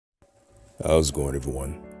How's it going,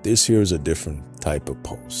 everyone? This here is a different type of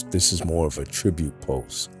post. This is more of a tribute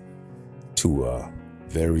post to a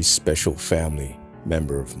very special family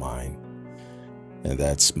member of mine, and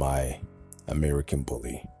that's my American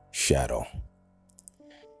bully, Shadow.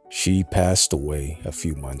 She passed away a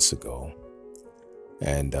few months ago,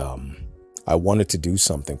 and I wanted to do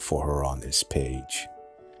something for her on this page,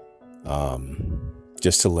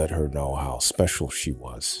 just to let her know how special she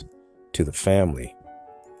was to the family.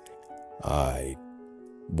 I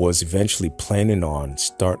was eventually planning on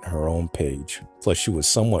starting her own page, plus she was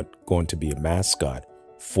somewhat going to be a mascot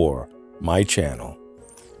for my channel.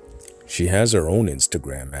 She has her own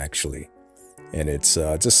Instagram, actually, and it's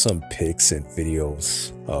just some pics and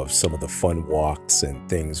videos of some of the fun walks and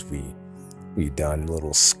things we done,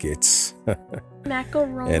 little skits.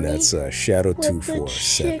 Macaroni, and that's Shadow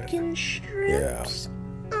 247. Yeah,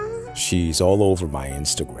 she's all over my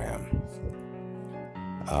Instagram.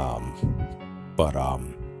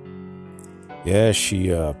 Yeah, she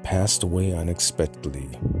passed away unexpectedly.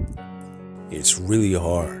 It's really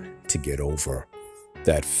hard to get over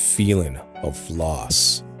that feeling of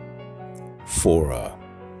loss for a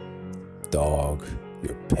dog,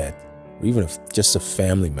 your pet, or even if just a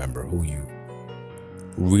family member who you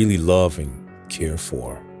really love and care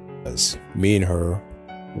for. As me and her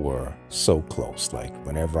were so close, like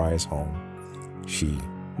whenever I was home, she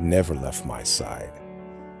never left my side.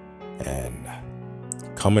 And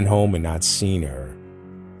coming home and not seeing her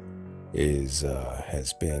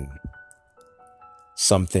has been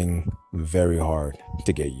something very hard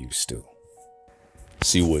to get used to.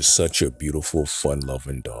 She was such a beautiful,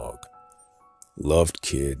 fun-loving dog. Loved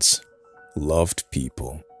kids, loved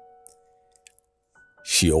people.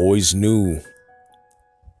 She always knew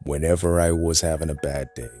whenever I was having a bad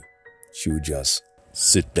day, she would just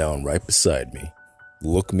sit down right beside me,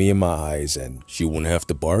 look me in my eyes, and she wouldn't have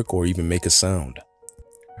to bark or even make a sound.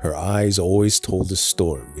 Her eyes always told a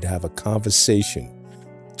story. We'd have a conversation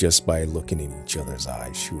just by looking in each other's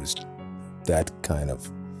eyes. She was that kind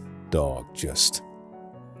of dog, just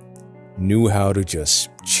knew how to just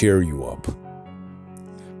cheer you up.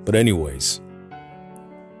 But anyways,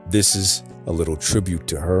 this is a little tribute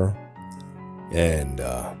to her and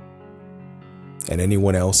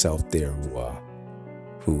anyone else out there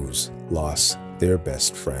who's lost their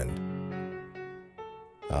best friend.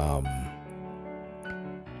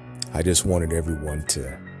 I just wanted everyone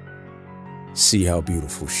to see how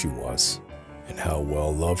beautiful she was and how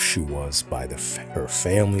well loved she was by her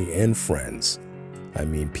family and friends. I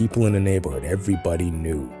mean, people in the neighborhood, everybody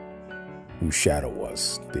knew who Shadow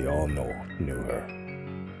was. They all knew her.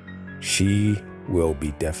 She will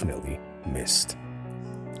be definitely missed.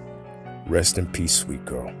 Rest in peace, sweet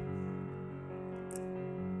girl.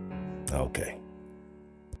 Okay.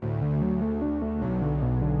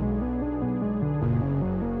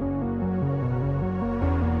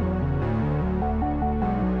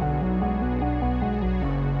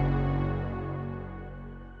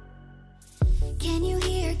 Can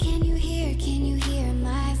you hear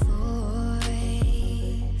my voice?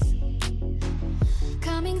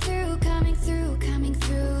 Coming through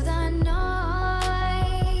the noise.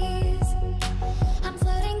 I'm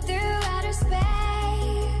floating through outer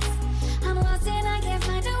space. I'm lost and I can't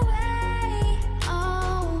find a way.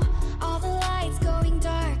 Oh, all the lights going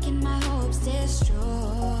dark and my hopes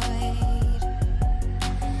destroyed.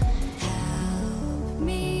 Help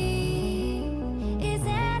me. Is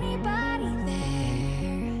anybody there?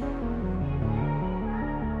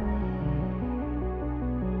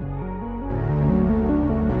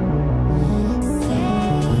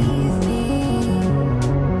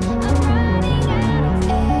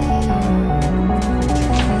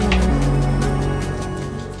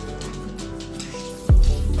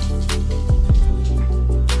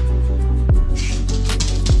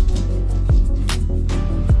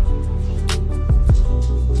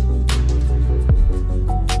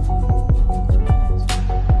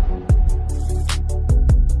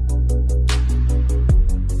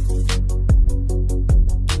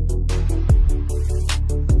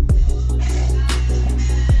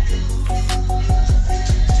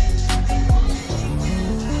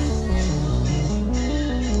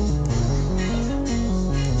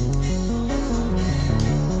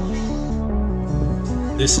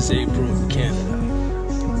 This is April in Canada.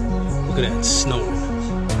 Look at that, snowing.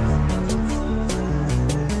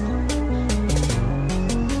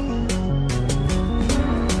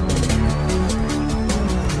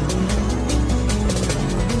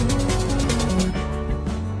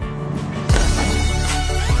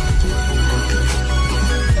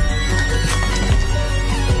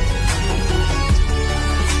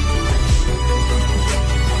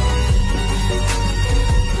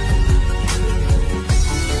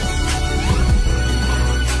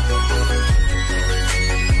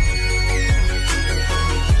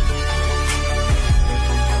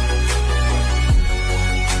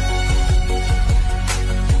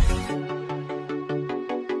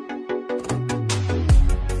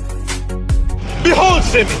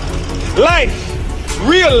 Simi. Life,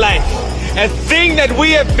 real life, a thing that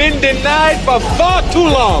we have been denied for far too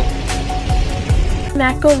long.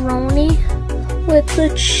 Macaroni with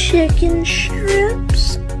the chicken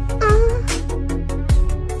strips.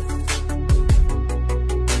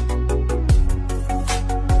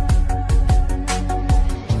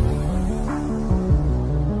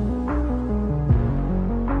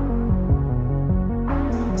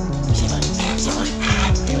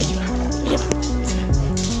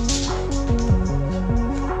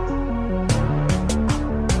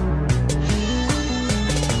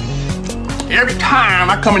 Every time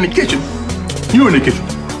I come in the kitchen, you in the kitchen.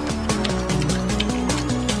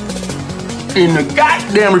 In the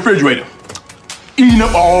goddamn refrigerator. Eating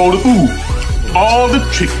up all the food. All the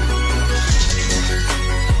chicken.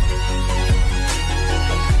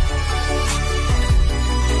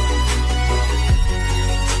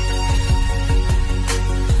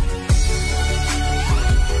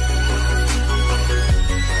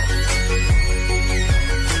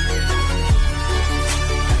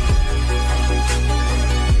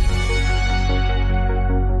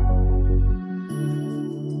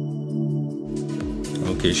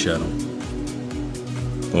 Okay, Shadow.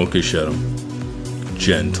 Okay, Shadow.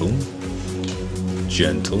 Gentle.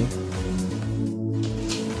 Gentle.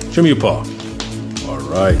 Show me your paw. All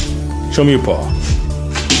right. Show me your paw.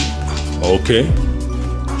 Okay.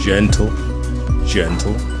 Gentle.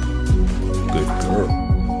 Gentle. Good girl.